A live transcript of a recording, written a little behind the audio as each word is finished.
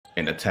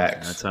and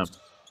attacks. That's how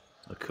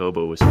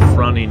Akobo was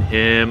fronting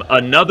him.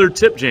 Another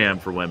tip jam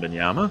for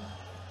Wembanyama.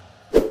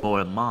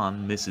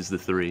 Moerman misses the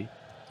three.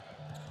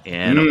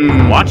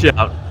 And watch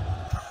out.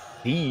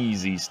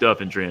 Easy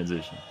stuff in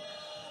transition.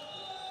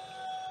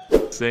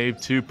 Save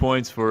 2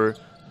 points for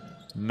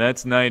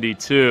Mets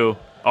 92.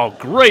 Oh,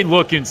 great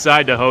look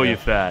inside to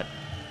Hoyafat.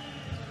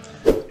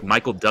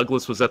 Michael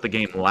Douglas was at the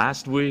game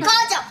last week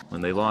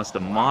when they lost to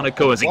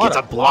Monaco as he gets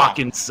a block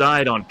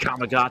inside on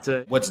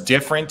Kamagata. What's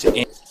different?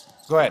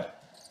 Go ahead.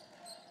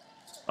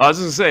 I was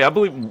going to say, I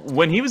believe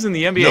when he was in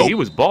the NBA, he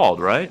was bald,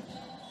 right?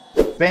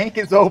 Bank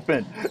is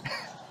open.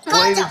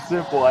 Plain and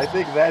simple. I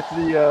think that's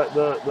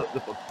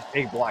the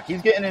big block.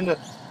 He's getting into,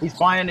 he's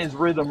finding his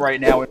rhythm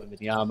right now.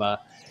 Wembanyama,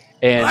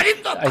 and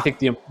I think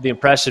the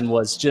impression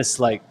was just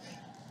like,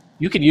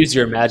 you can use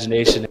your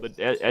imagination. But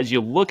as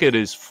you look at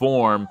his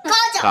form,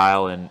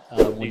 Kyle, and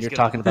when you're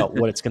talking about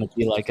what it's going to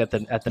be like at the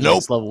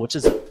next level, which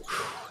is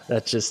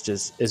that just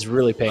is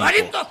really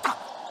painful.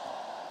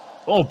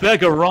 Oh,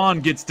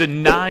 Begaron gets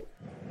denied.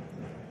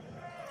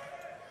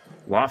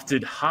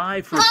 Lofted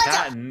high for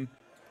Patton.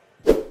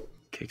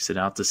 Kicks it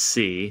out to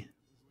C.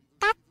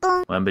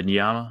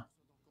 Wembanyama.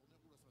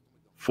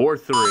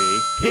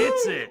 4-3.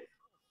 Hits it.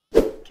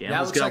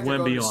 Campbell's got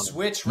Wemby on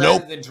switch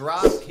rather than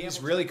drop.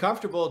 He's really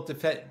comfortable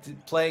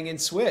playing in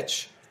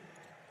switch.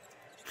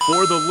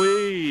 For the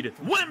lead.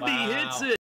 Wemby hits it.